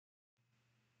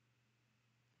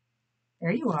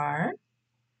There you are.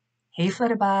 Hey,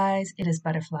 Flutterbies, it is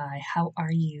Butterfly. How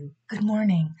are you? Good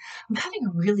morning. I'm having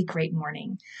a really great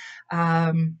morning.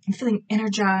 I'm feeling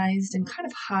energized and kind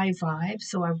of high vibe,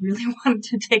 so I really wanted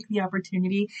to take the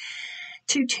opportunity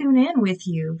to tune in with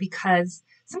you because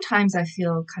sometimes I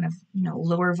feel kind of,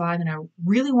 lower vibe and I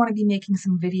really want to be making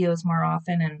some videos more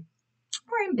often or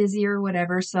I'm busy or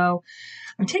whatever. So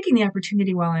I'm taking the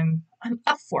opportunity while I'm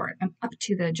up for it. I'm up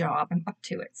to the job. I'm up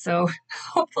to it. So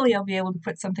hopefully I'll be able to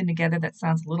put something together that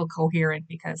sounds a little coherent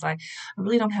because I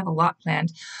really don't have a lot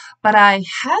planned. But I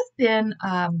have been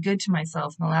good to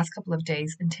myself in the last couple of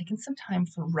days and taken some time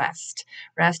for rest,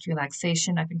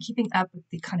 relaxation. I've been keeping up with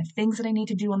the kind of things that I need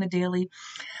to do on the daily,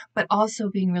 but also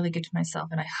being really good to myself.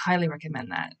 And I highly recommend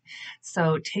that.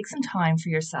 So take some time for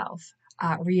yourself,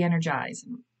 re-energize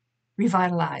and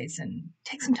revitalize and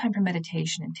take some time for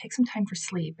meditation and take some time for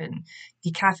sleep and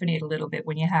decaffeinate a little bit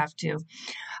when you have to.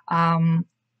 Um,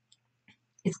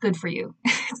 it's good for you.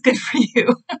 It's good for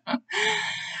you.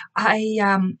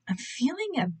 I'm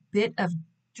feeling a bit of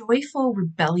joyful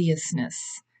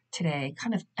rebelliousness today,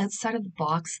 kind of outside of the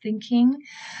box thinking,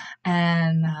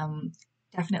 and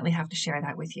definitely have to share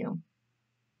that with you.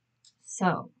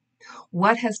 So,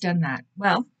 what has done that?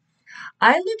 Well,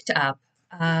 I looked up,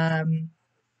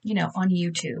 on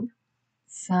YouTube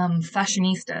some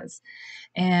fashionistas,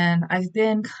 and I've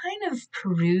been kind of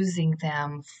perusing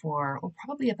them for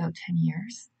probably about 10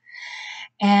 years.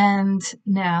 And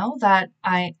now that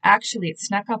it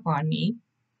snuck up on me,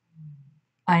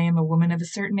 I am a woman of a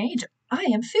certain age. I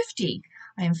am 50.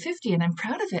 I am 50 and I'm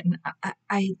proud of it. And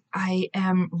I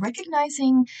am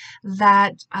recognizing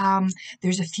that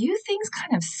there's a few things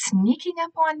kind of sneaking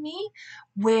up on me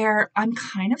where I'm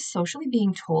kind of socially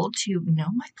being told to know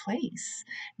my place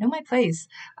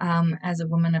as a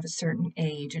woman of a certain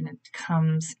age. And it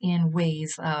comes in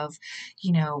ways of,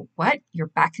 what? You're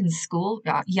back in school?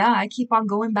 Yeah, I keep on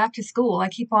going back to school. I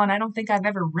don't think I've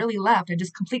ever really left. I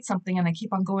just complete something and I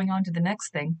keep on going on to the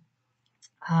next thing.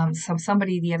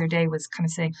 Somebody the other day was kind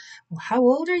of saying, well, how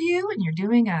old are you? And you're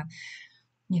doing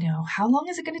how long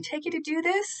is it going to take you to do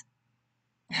this?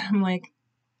 And I'm like,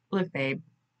 look, babe,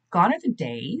 gone are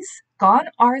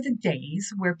the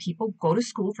days where people go to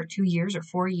school for 2 years or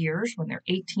 4 years when they're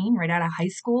 18, right out of high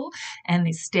school, and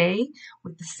they stay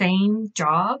with the same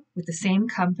job, with the same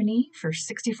company for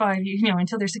 65,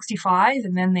 until they're 65,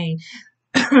 and then they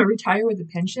retire with a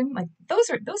pension. Like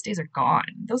those days are gone.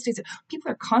 Those days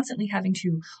people are constantly having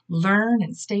to learn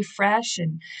and stay fresh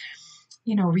and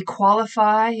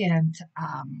requalify and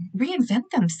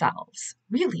reinvent themselves,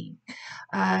 really.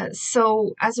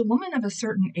 So as a woman of a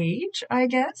certain age, I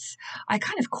guess I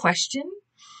kind of question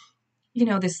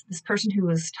this person who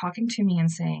was talking to me and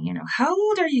saying, how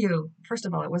old are you? First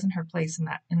of all, it wasn't her place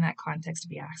in that context to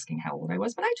be asking how old I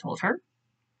was, but I told her.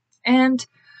 And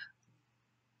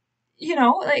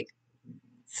like,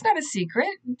 it's not a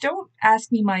secret. Don't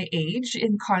ask me my age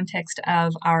in context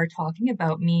of our talking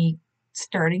about me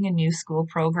starting a new school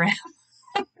program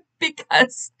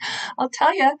because I'll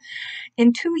tell you,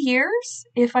 in 2 years,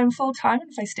 if I'm full time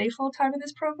and if I stay full time in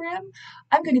this program,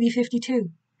 I'm going to be 52.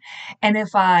 And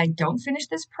if I don't finish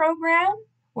this program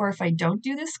or if I don't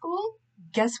do this school,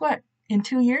 guess what? In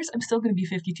 2 years, I'm still going to be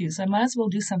 52. So I might as well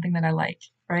do something that I like,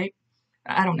 right?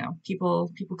 I don't know.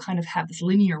 People kind of have this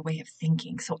linear way of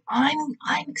thinking. So I'm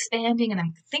expanding and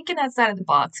I'm thinking outside of the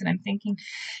box and I'm thinking,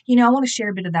 I want to share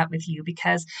a bit of that with you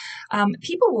because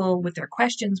people will, with their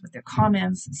questions, with their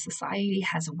comments, society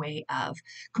has a way of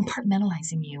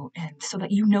compartmentalizing you and so that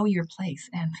you know your place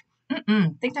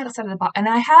and think outside of the box. And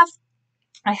I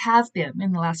have been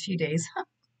in the last few days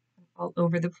all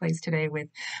over the place today with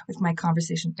my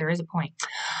conversation. There is a point.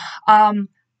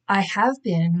 I have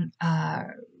been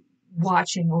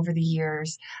watching over the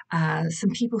years some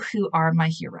people who are my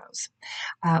heroes.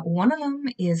 One of them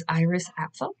is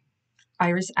Apfel.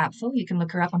 Iris Apfel, you can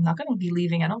look her up. I'm not going to be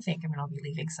leaving, I don't think I'm going to be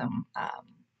leaving some,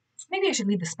 maybe I should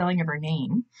leave the spelling of her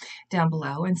name down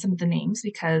below and some of the names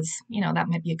because, that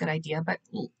might be a good idea. But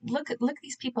look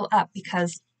these people up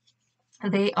because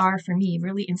they are, for me,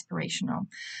 really inspirational.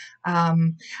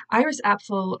 Iris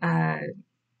Apfel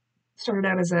started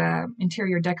out as a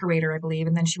interior decorator, I believe,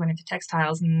 and then she went into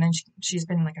textiles, and then she's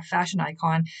been like a fashion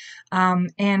icon.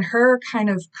 And her kind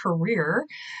of career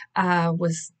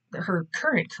was her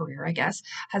current career, I guess,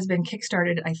 has been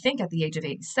kickstarted, I think, at the age of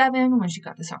 87 when she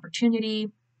got this opportunity.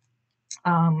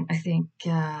 I think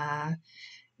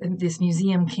this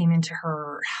museum came into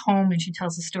her home and she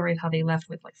tells the story of how they left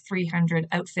with like 300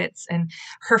 outfits and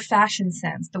her fashion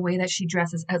sense, the way that she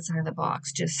dresses outside of the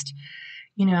box, just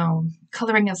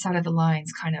coloring outside of the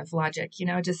lines kind of logic,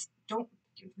 just don't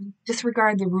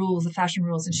disregard the rules, the fashion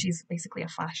rules, and she's basically a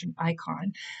fashion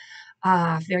icon,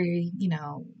 very,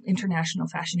 international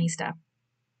fashionista.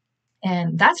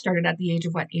 And that started at the age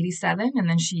of 87, and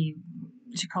then she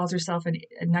calls herself a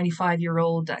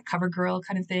 95-year-old cover girl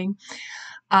kind of thing.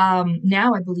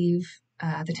 Now I believe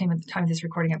at the time of this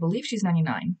recording, I believe she's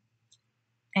 99.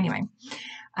 Anyway,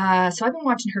 so I've been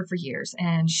watching her for years,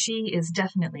 and she is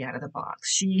definitely out of the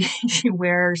box. She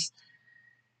wears,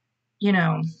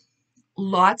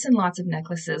 lots and lots of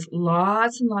necklaces,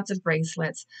 lots and lots of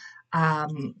bracelets,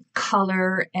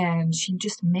 color, and she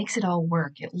just makes it all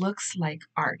work. It looks like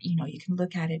art. You can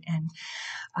look at it, and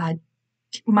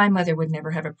my mother would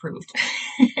never have approved.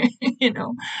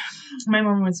 My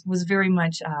mom was very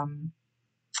much.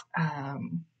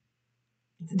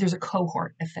 There's a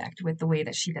cohort effect with the way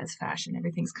that she does fashion.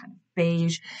 Everything's kind of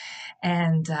beige,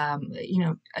 and a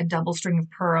double string of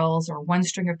pearls or one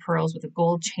string of pearls with a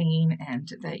gold chain, and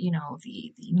the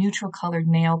neutral colored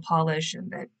nail polish,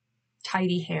 and the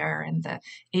tidy hair, and the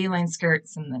A-line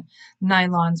skirts, and the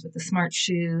nylons with the smart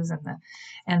shoes, and the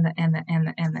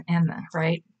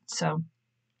right. So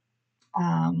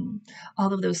all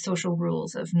of those social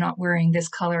rules of not wearing this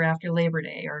color after Labor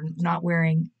Day, or not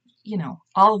wearing,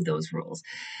 all of those rules,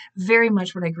 very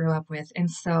much what I grew up with.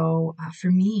 And so for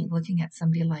me, looking at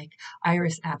somebody like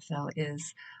Iris Apfel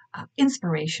is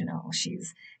inspirational.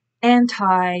 She's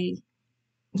anti,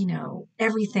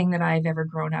 everything that I've ever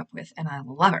grown up with. And I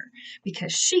love her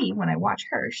because when I watch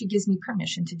her, she gives me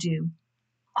permission to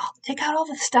take out all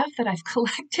the stuff that I've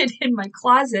collected in my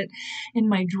closet, in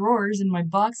my drawers, in my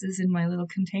boxes, in my little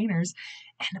containers,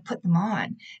 and to put them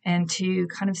on, and to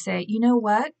kind of say, you know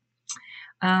what?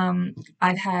 I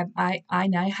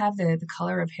now have the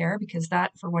color of hair, because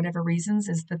that, for whatever reasons,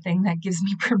 is the thing that gives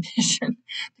me permission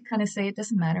to kind of say it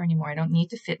doesn't matter anymore. I don't need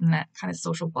to fit in that kind of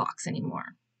social box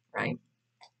anymore, right?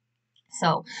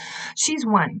 So she's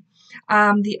one.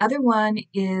 The other one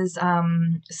is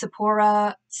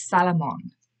Tziporah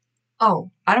Salamon.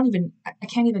 Oh, I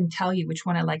can't even tell you which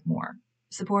one I like more,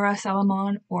 Tziporah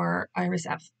Salamon or Iris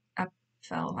Apfel.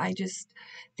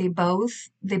 They both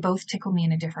tickle me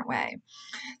in a different way.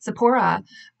 Tziporah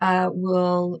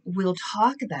will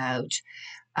talk about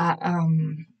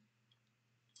how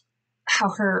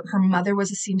her mother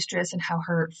was a seamstress and how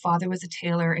her father was a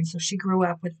tailor, and so she grew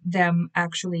up with them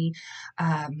actually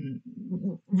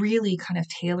really kind of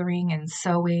tailoring and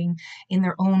sewing in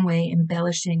their own way,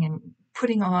 embellishing and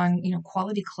putting on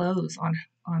quality clothes on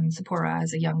Tziporah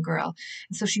as a young girl.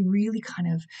 And so she really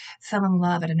kind of fell in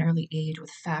love at an early age with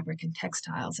fabric and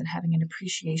textiles, and having an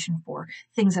appreciation for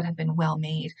things that have been well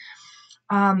made.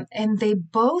 And they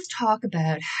both talk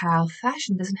about how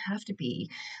fashion doesn't have to be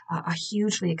a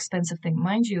hugely expensive thing.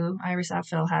 Mind you, Iris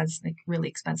Apfel has really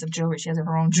expensive jewelry. She has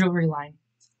her own jewelry line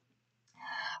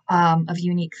of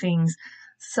unique things.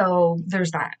 So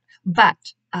there's that. But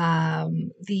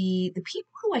the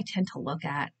people who I tend to look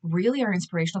at really are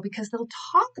inspirational, because they'll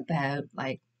talk about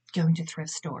going to thrift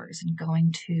stores and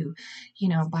going to,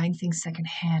 buying things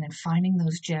secondhand and finding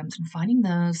those gems and finding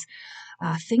those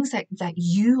things that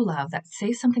you love, that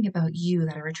say something about you,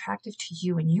 that are attractive to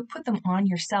you, and you put them on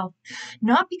yourself,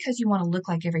 not because you want to look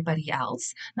like everybody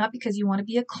else, not because you want to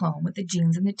be a clone with the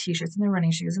jeans and the t-shirts and the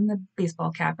running shoes and the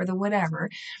baseball cap or the whatever,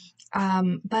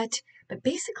 but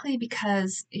basically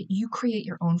because you create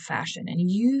your own fashion,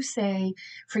 and you say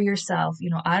for yourself,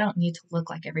 I don't need to look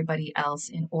like everybody else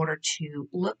in order to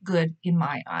look good in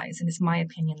my eyes, and it's my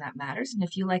opinion that matters. And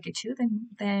if you like it too,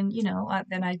 then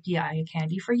I'd be eye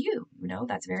candy for you.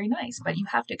 That's very nice, but you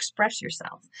have to express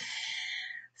yourself.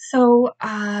 So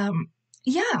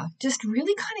yeah, just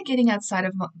really kind of getting outside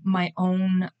of my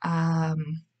own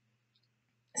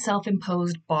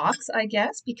self-imposed box, I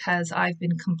guess, because I've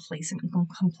been complacent and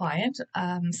compliant,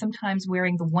 sometimes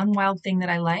wearing the one wild thing that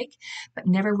I like, but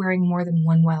never wearing more than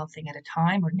one wild thing at a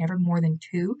time, or never more than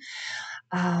two.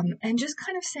 And just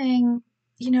kind of saying,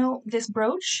 this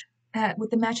brooch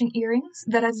with the matching earrings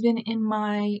that has been in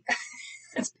my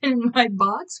it's been in my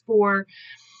box for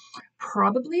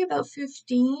probably about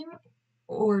 15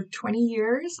 or 20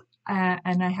 years,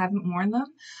 and I haven't worn them.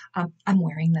 I'm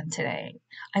wearing them today.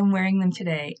 And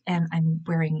I'm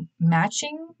wearing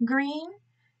matching green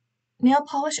nail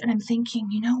polish, and I'm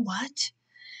thinking, you know what?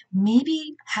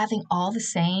 Maybe having all the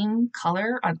same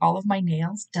color on all of my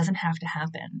nails doesn't have to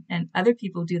happen. And other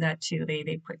people do that too.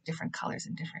 They put different colors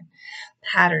and different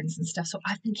patterns and stuff. So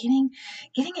I've been getting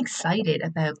excited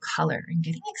about color, and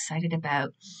getting excited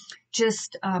about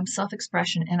just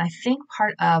self-expression. And I think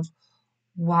part of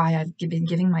why I've been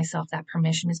giving myself that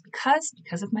permission is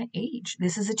because of my age.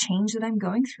 This is a change that I'm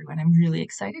going through, and I'm really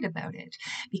excited about it.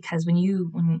 Because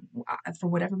when for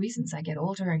whatever reasons I get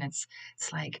older, and it's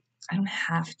like I don't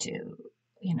have to,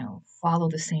 follow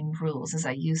the same rules as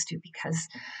I used to because,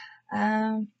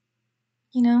 um,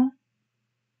 you know,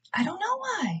 I don't know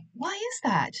why. Why is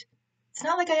that? It's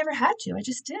not like I ever had to. I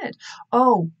just did.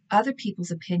 Oh, other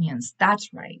people's opinions. That's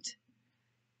right.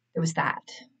 There was that.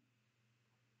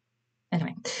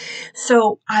 Anyway,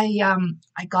 so I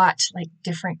got like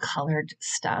different colored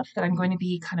stuff that I'm going to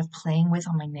be kind of playing with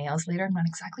on my nails later. I'm not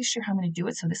exactly sure how I'm going to do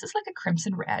it. So this is like a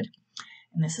crimson red,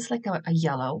 and this is like a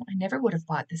yellow. I never would have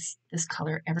bought this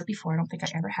color ever before. I don't think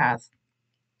I ever have.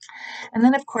 And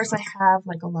then of course I have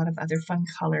like a lot of other fun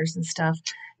colors and stuff.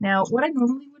 Now, what I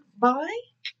normally would buy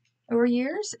over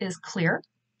years is clear.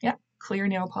 Yep, clear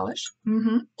nail polish.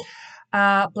 Black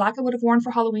I would have worn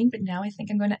for Halloween, but now I think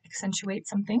I'm going to accentuate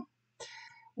something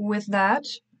with that.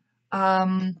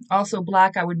 Also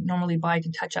black I would normally buy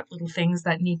to touch up little things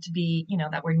that need to be,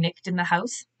 that were nicked in the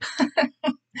house.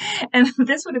 And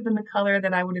this would have been the color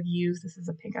that I would have used. This is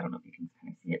a pink. I don't know if you can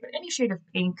kind of see it, but any shade of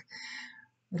pink,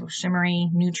 little shimmery,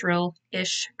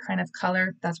 neutral-ish kind of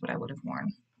color, that's what I would have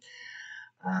worn.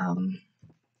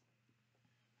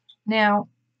 Now,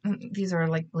 these are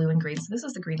like blue and green. So this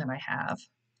is the green that I have.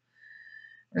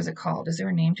 What is it called? Is there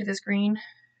a name to this green?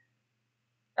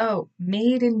 Oh,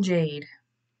 Made in Jade.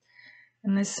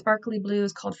 And this sparkly blue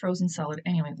is called Frozen Solid.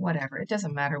 Anyway, whatever. It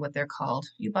doesn't matter what they're called.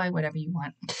 You buy whatever you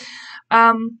want.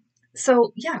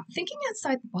 So yeah, thinking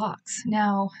outside the box.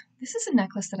 Now, this is a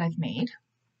necklace that I've made.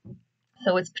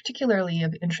 So it's particularly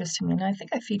of interest to me, and I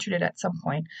think I featured it at some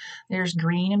point. There's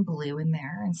green and blue in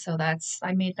there, and so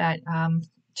I made that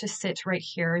to sit right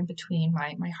here in between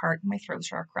my heart and my throat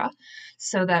chakra,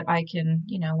 so that I can,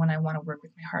 when I want to work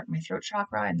with my heart and my throat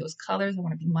chakra and those colors, I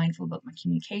want to be mindful about my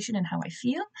communication and how I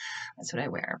feel. That's what I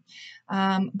wear.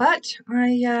 But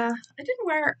I didn't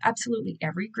wear absolutely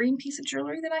every green piece of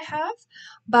jewelry that I have,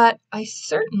 but I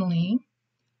certainly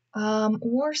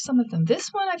wore some of them. This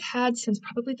one I've had since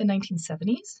probably the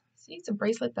 1970s. See, it's a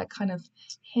bracelet that kind of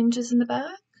hinges in the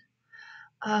back.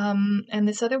 And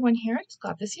this other one here, I just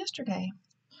got this yesterday.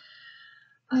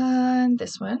 And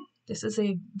this one, this is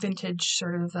a vintage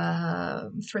sort of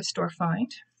thrift store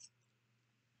find.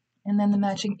 And then the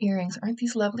matching earrings. Aren't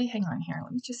these lovely? Hang on here.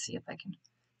 Let me just see if I can.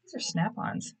 These are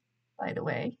snap-ons, by the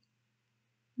way.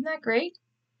 Isn't that great?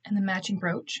 And the matching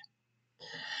brooch.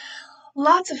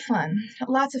 Lots of fun.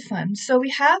 So we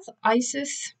have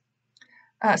Iris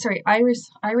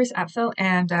Apfel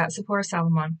and Tziporah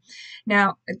Salamon.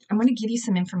 Now, I'm going to give you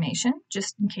some information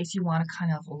just in case you want to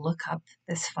kind of look up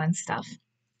this fun stuff.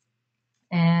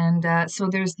 And so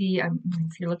there's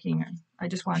if you're looking, I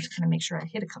just wanted to kind of make sure I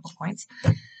hit a couple points.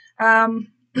 So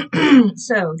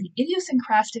the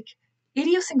idiosyncratic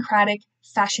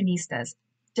fashionistas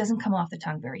doesn't come off the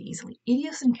tongue very easily.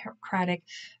 Idiosyncratic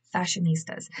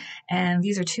fashionistas. And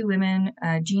these are two women,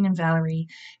 Jean and Valerie,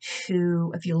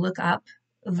 who, if you look up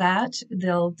that,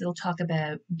 they'll talk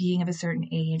about being of a certain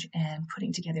age and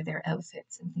putting together their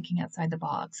outfits and thinking outside the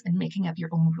box and making up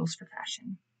your own rules for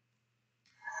fashion.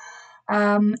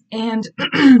 And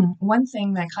one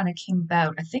thing that kind of came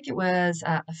about, I think it was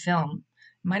a film.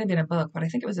 It might have been a book, but I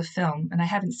think it was a film, and I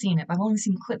haven't seen it. I've only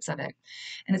seen clips of it,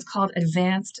 and it's called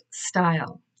Advanced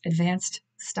Style.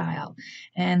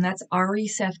 And that's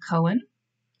Seth Cohen,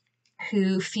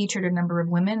 who featured a number of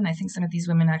women, and I think some of these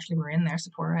women actually were in there,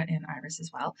 Tziporah and Iris as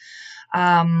well,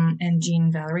 and Jean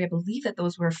and Valerie. I believe that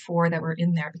those were 4 that were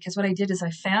in there, because what I did is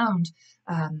I found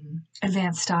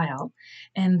Advanced Style,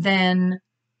 and then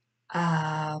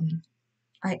I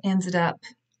ended up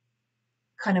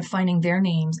kind of finding their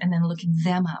names and then looking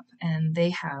them up, and they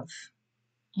have,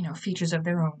 features of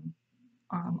their own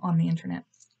on the internet.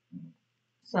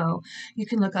 So you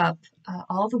can look up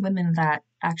all the women that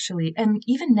actually, and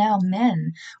even now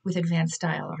men with advanced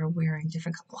style are wearing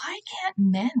different. Why can't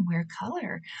men wear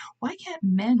color? Why can't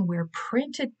men wear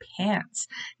printed pants?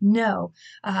 No.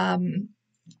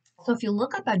 So if you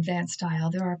look up advanced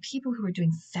style, there are people who are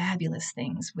doing fabulous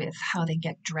things with how they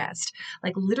get dressed,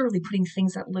 like literally putting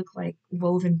things that look like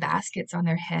woven baskets on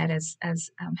their head as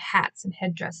hats and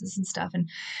headdresses and stuff,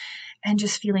 and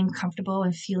just feeling comfortable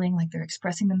and feeling like they're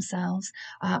expressing themselves.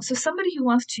 So somebody who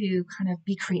wants to kind of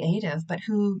be creative, but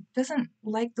who doesn't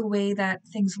like the way that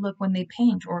things look when they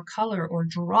paint or color or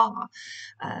draw,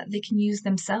 they can use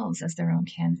themselves as their own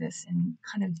canvas and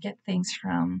kind of get things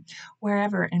from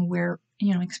wherever and where,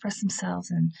 express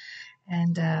themselves,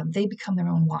 and they become their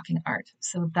own walking art.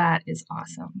 So that is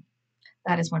awesome.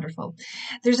 That is wonderful.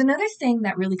 There's another thing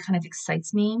that really kind of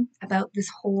excites me about this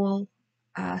whole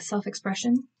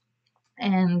self-expression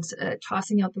and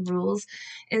tossing out the rules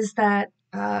is that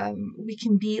we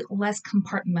can be less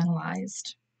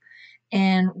compartmentalized.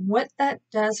 And what that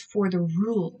does for the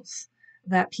rules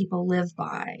that people live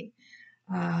by,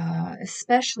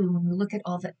 especially when we look at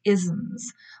all the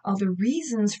isms, all the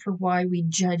reasons for why we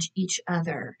judge each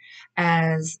other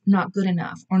as not good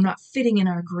enough or not fitting in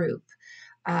our group,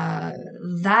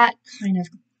 that kind of,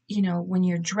 when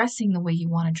you're dressing the way you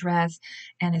want to dress,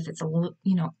 and if it's a little,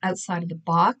 outside of the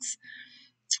box,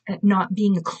 not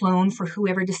being a clone for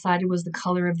whoever decided was the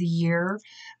color of the year,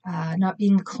 not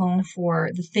being a clone for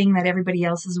the thing that everybody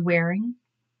else is wearing.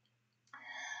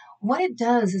 What it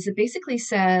does is it basically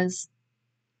says,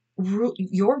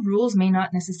 your rules may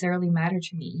not necessarily matter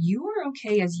to me. You are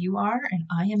okay as you are, and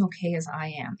I am okay as I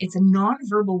am. It's a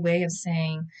nonverbal way of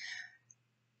saying,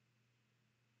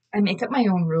 I make up my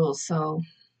own rules, so,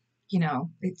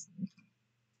 it's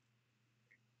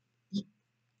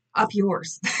up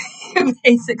yours,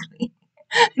 basically.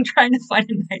 I'm trying to find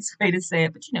a nice way to say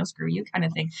it, but screw you kind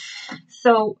of thing.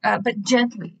 So, but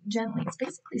gently, it's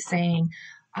basically saying,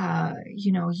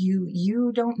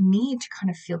 you don't need to kind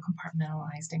of feel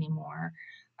compartmentalized anymore,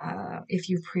 if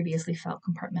you've previously felt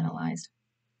compartmentalized.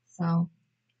 So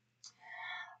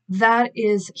that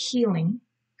is healing.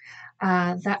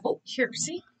 Here,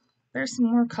 see, there's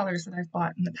some more colors that I've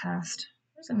bought in the past.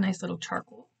 There's a nice little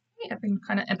charcoal. I've been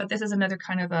but this is another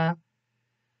kind of a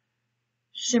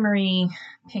shimmery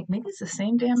pink. Maybe it's the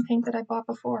same damn pink that I bought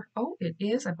before. Oh, it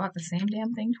is. I bought the same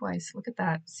damn thing twice. Look at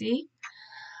that. See?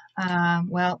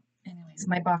 Well, anyways,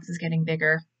 my box is getting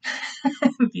bigger.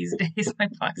 These days, my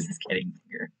box is getting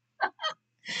bigger.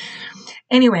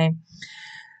 Anyway,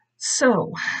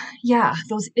 so yeah,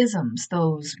 those isms,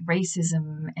 those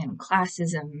racism and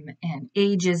classism and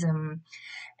ageism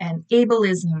and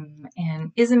ableism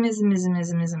and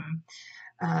ism,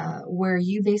 where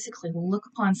you basically will look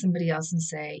upon somebody else and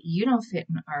say, you don't fit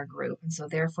in our group. And so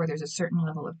therefore there's a certain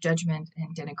level of judgment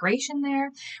and denigration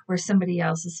there, where somebody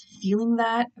else is feeling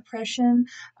that oppression,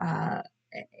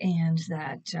 and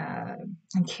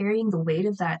carrying the weight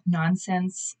of that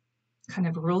nonsense kind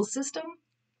of rule system.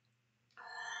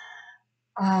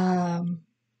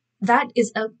 That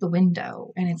is out the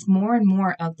window, and it's more and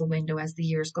more out the window as the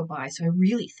years go by. So I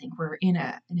really think we're in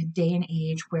a day and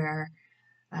age where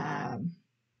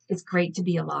it's great to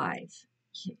be alive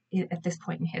at this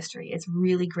point in history. It's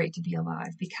really great to be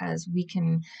alive because we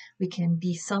can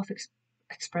be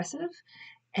self-expressive,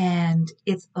 and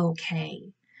it's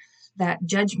okay. That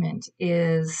judgment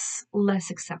is less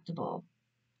acceptable.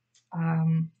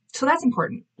 So that's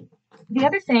important. The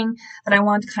other thing that I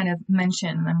want to kind of mention,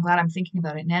 and I'm glad I'm thinking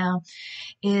about it now,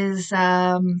 is,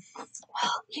 I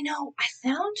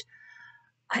found,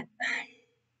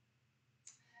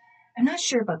 I'm not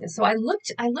sure about this. So I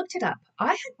looked it up.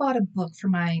 I had bought a book for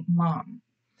my mom.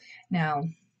 Now,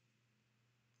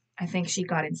 I think she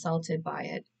got insulted by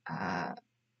it,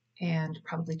 and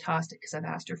probably tossed it because I've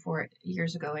asked her for it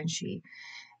years ago, and she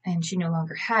no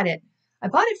longer had it. I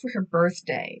bought it for her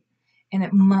birthday, and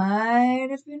it might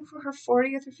have been for her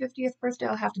 40th or 50th birthday.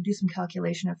 I'll have to do some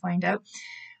calculation and find out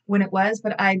when it was,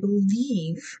 but I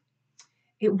believe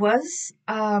it was,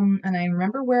 and I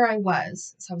remember where I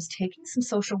was. So I was taking some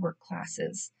social work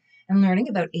classes and learning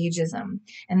about ageism.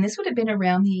 And this would have been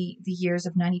around the years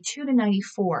of 92 to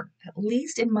 94. At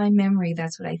least in my memory,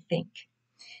 that's what I think.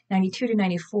 92 to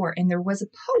 94. And there was a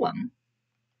poem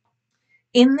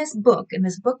in this book, and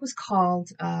this book was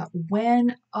called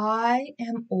When I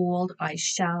Am Old, I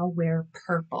Shall Wear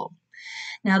Purple.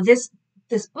 Now, this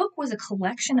book was a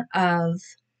collection of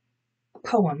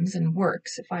poems and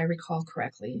works, if I recall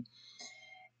correctly.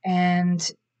 And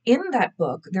in that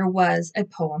book, there was a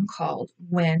poem called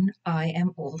When I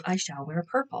Am Old, I Shall Wear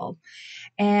Purple.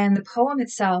 And the poem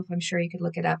itself, I'm sure you could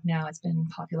look it up now. It's been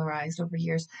popularized over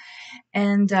years.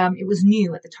 And it was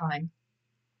new at the time.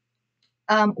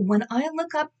 When I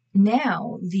look up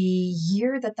now the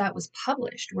year that was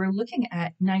published, we're looking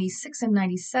at 96 and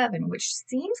 97, which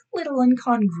seems a little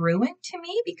incongruent to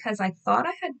me because I thought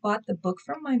I had bought the book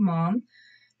from my mom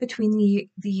between the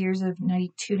years of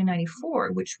 92 to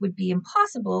 94, which would be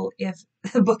impossible if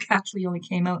the book actually only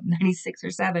came out in 96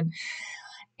 or 7.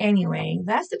 Anyway,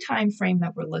 that's the time frame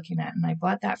that we're looking at, and I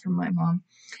bought that from my mom.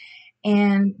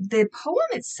 And the poem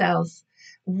itself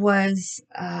was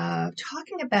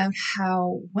talking about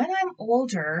how when I'm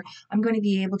older, I'm going to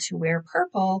be able to wear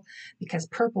purple, because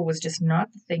purple was just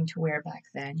not the thing to wear back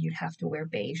then. You'd have to wear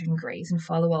beige and grays and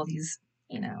follow all these,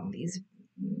 these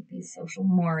social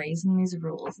mores and these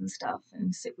rules and stuff,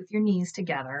 and sit with your knees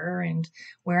together and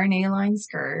wear an A-line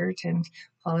skirt and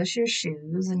polish your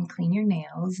shoes and clean your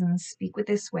nails and speak with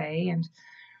this way. And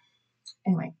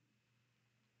anyway,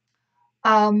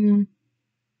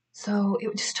 so it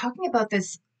was just talking about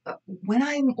this. When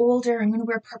I'm older, I'm going to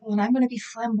wear purple and I'm going to be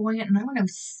flamboyant and I'm going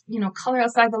to, color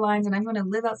outside the lines and I'm going to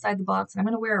live outside the box and I'm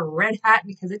going to wear a red hat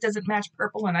because it doesn't match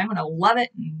purple and I'm going to love it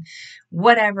and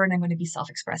whatever. And I'm going to be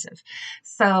self-expressive.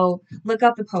 So look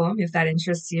up the poem if that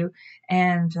interests you.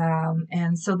 And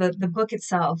so the book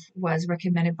itself was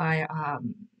recommended by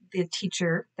the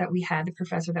teacher that we had, the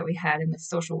professor that we had in the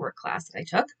social work class that I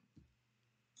took.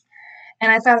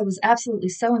 And I thought it was absolutely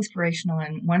so inspirational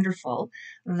and wonderful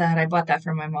that I bought that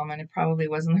for my mom, and it probably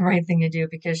wasn't the right thing to do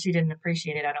because she didn't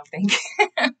appreciate it, I don't think.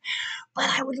 But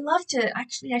I would love to.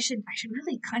 Actually, I should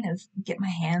really kind of get my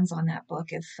hands on that book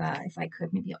if I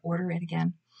could, maybe order it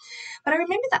again. But I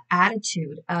remember the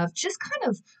attitude of just kind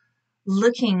of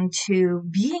looking to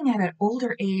being at an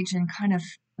older age and kind of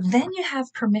then you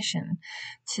have permission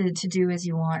to do as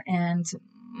you want. And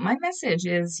my message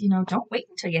is, don't wait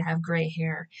until you have gray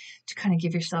hair to kind of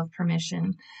give yourself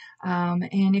permission.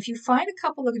 And if you find a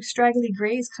couple of straggly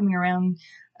grays coming around,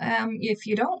 if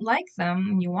you don't like them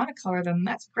and you want to color them,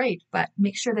 that's great, but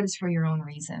make sure that it's for your own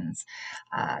reasons.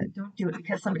 Don't do it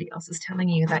because somebody else is telling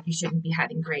you that you shouldn't be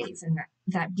having grays and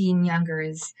that being younger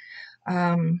is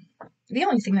the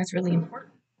only thing that's really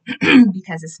important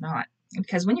because it's not.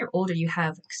 Because when you're older, you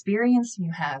have experience,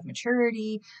 you have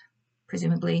maturity,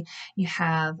 presumably, you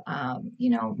have,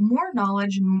 more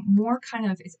knowledge and more kind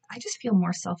of, I just feel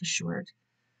more self-assured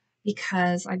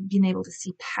because I've been able to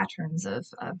see patterns of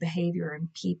behavior in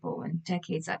people and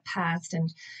decades that passed and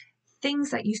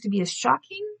things that used to be as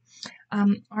shocking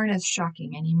aren't as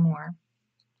shocking anymore.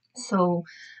 So,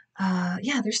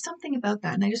 there's something about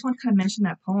that. And I just want to kind of mention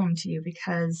that poem to you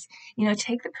because,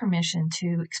 take the permission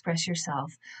to express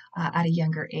yourself at a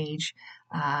younger age.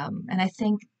 And I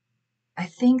think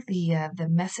the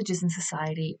messages in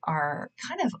society are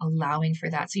kind of allowing for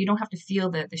that. So you don't have to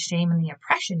feel the shame and the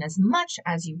oppression as much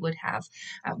as you would have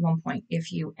at one point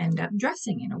if you end up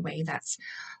dressing in a way that's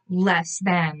less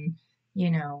than,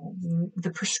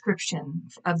 the prescription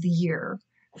of the year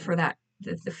for that,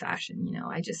 the fashion,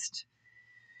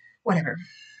 whatever.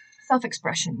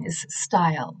 Self-expression is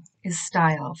style.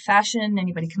 Fashion,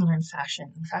 anybody can learn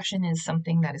fashion. Fashion is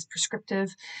something that is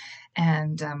prescriptive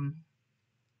and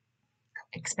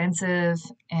expensive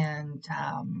and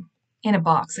in a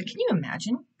box. Like, can you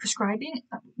imagine prescribing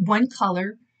one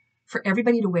color for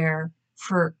everybody to wear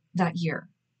for that year?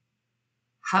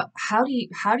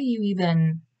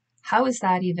 How is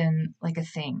that even like a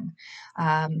thing?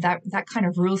 That kind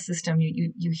of rule system,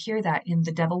 you hear that in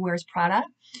The Devil Wears Prada,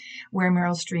 where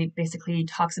Meryl Streep basically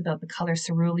talks about the color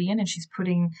cerulean, and she's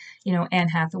putting, Anne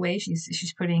Hathaway,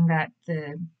 she's putting that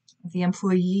the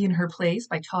employee in her place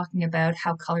by talking about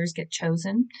how colors get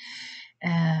chosen.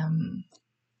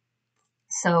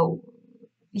 So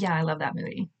yeah, I love that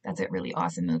movie. That's a really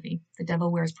awesome movie, The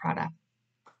Devil Wears Prada.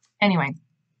 Anyway,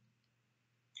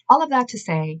 all of that to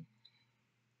say,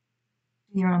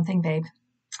 do your own thing, babe.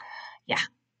 Yeah.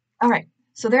 All right.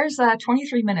 So there's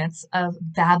 23 minutes of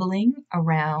babbling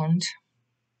around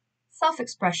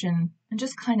self-expression and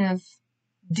just kind of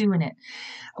doing it.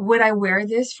 Would I wear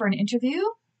this for an interview?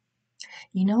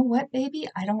 You know what, baby?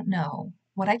 I don't know.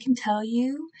 What I can tell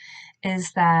you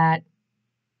is that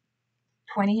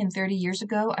 20 and 30 years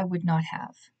ago, I would not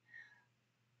have.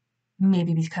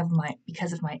 Maybe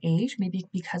because of my age, maybe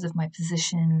because of my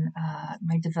position,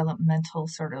 my developmental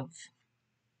sort of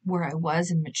where I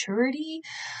was in maturity,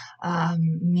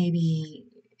 maybe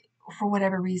for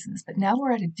whatever reasons. But now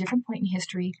we're at a different point in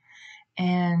history,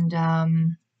 and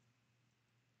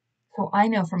so I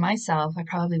know for myself, I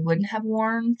probably wouldn't have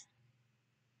worn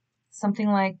something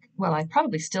like, well, I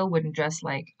probably still wouldn't dress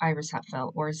like Iris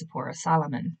Apfel or Tziporah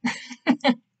Salamon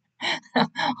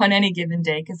on any given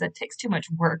day because that takes too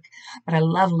much work, but I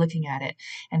love looking at it.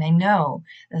 And I know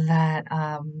that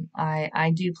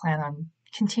I do plan on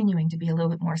continuing to be a little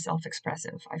bit more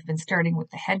self-expressive. I've been starting with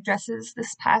the headdresses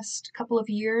this past couple of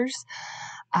years,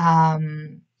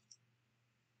 and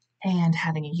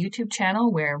having a YouTube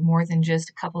channel where more than just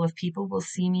a couple of people will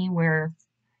see me where,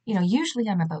 usually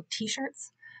I'm about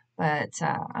t-shirts, but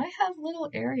I have little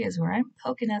areas where I'm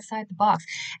poking outside the box.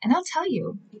 And I'll tell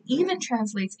you, it even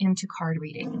translates into card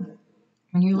reading.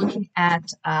 When you're looking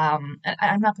at, I'm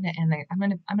not going to end there. I'm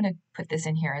going to put this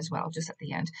in here as well, just at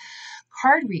the end.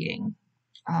 Card reading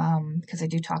because I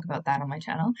do talk about that on my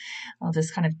channel. I'll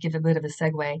just kind of give a bit of a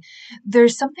segue.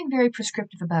 There's something very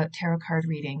prescriptive about tarot card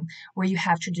reading where you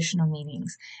have traditional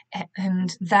meanings.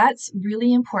 And that's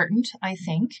really important, I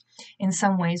think, in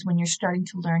some ways when you're starting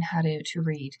to learn how to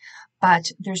read.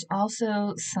 But there's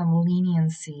also some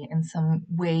leniency in some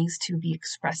ways to be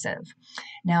expressive.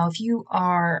 Now, if you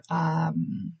are,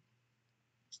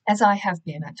 as I have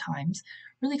been at times,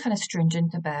 really kind of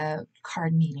stringent about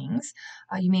card meetings.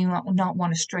 You may not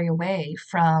want to stray away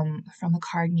from the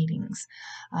card meetings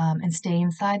and stay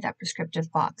inside that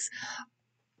prescriptive box.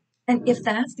 And if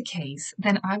that's the case,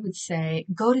 then I would say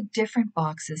go to different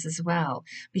boxes as well,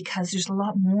 because there's a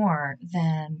lot more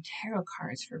than tarot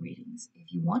cards for readings.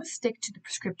 If you want to stick to the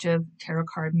prescriptive tarot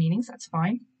card meetings, that's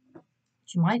fine.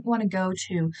 You might want to go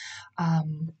to,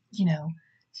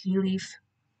 tea leaf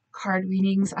card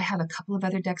readings. I have a couple of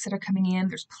other decks that are coming in.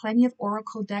 There's plenty of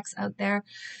oracle decks out there.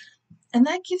 And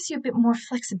that gives you a bit more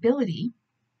flexibility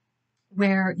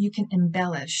where you can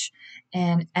embellish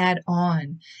and add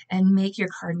on and make your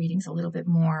card readings a little bit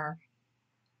more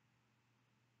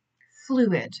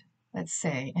fluid, let's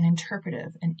say, and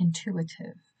interpretive and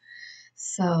intuitive.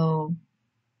 So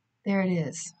there it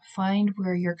is. Find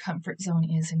where your comfort zone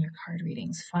is in your card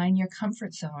readings. Find your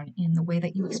comfort zone in the way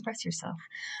that you express yourself,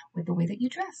 with the way that you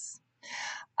dress.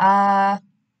 That's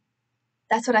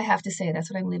what I have to say.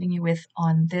 That's what I'm leaving you with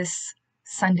on this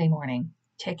Sunday morning.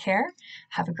 Take care.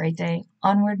 Have a great day.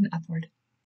 Onward and upward.